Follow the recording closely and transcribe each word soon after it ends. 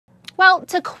Well,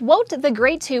 to quote the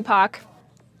great Tupac,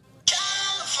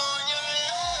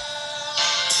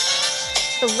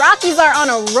 the Rockies are on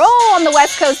a roll on the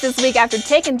West Coast this week after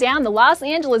taking down the Los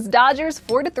Angeles Dodgers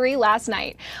 4-3 last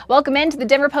night. Welcome into the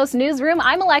Denver Post newsroom.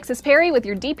 I'm Alexis Perry with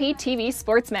your DPTV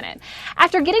Sports Minute.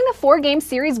 After getting the 4-game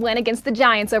series win against the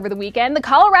Giants over the weekend, the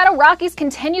Colorado Rockies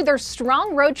continued their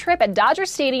strong road trip at Dodger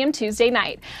Stadium Tuesday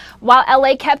night. While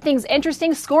LA kept things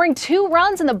interesting, scoring 2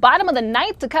 runs in the bottom of the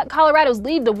ninth to cut Colorado's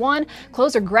lead to 1,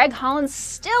 closer Greg Holland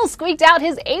still squeaked out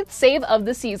his 8th save of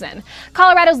the season.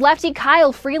 Colorado's lefty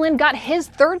Kyle Freeland got his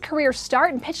 3rd career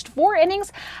start and pitched 4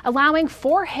 innings, allowing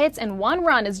 4 hits and 1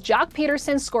 run as Jock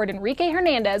Peterson scored Enrique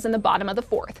Hernandez in the bottom of the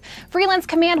 4th. Freeland's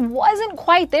command wasn't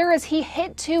quite there as he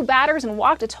hit 2 batters and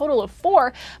walked a total of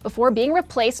 4 before being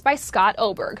replaced by Scott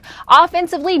Oberg.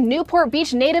 Offensively, Newport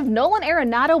Beach native Nolan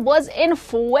Arenado was in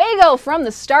fuego from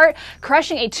the start,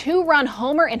 crushing a 2-run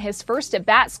homer in his first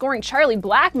at-bat, scoring Charlie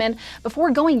Blackmon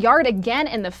before going yard again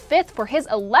in the 5th for his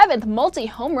 11th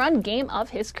multi-home run game of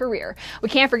his career. We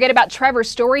can't forget about Trevor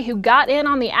Story, who got in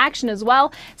on the action as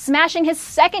well, smashing his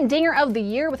 2nd dinger of the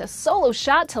year with a solo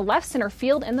shot to left center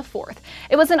field in the 4th.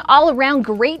 It was an all-around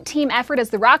great team effort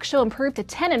as the Rock Show improved to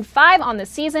 10-5 on the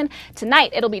season.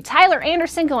 Tonight, it'll be Tyler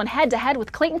Anderson going head-to-head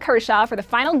with Clayton Kershaw for the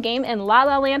final game in La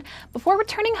La Land before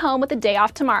returning home with a day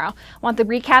off tomorrow. Want the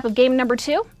recap of game number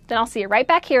 2? Then I'll see you right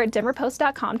back here at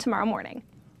DenverPost.com tomorrow morning.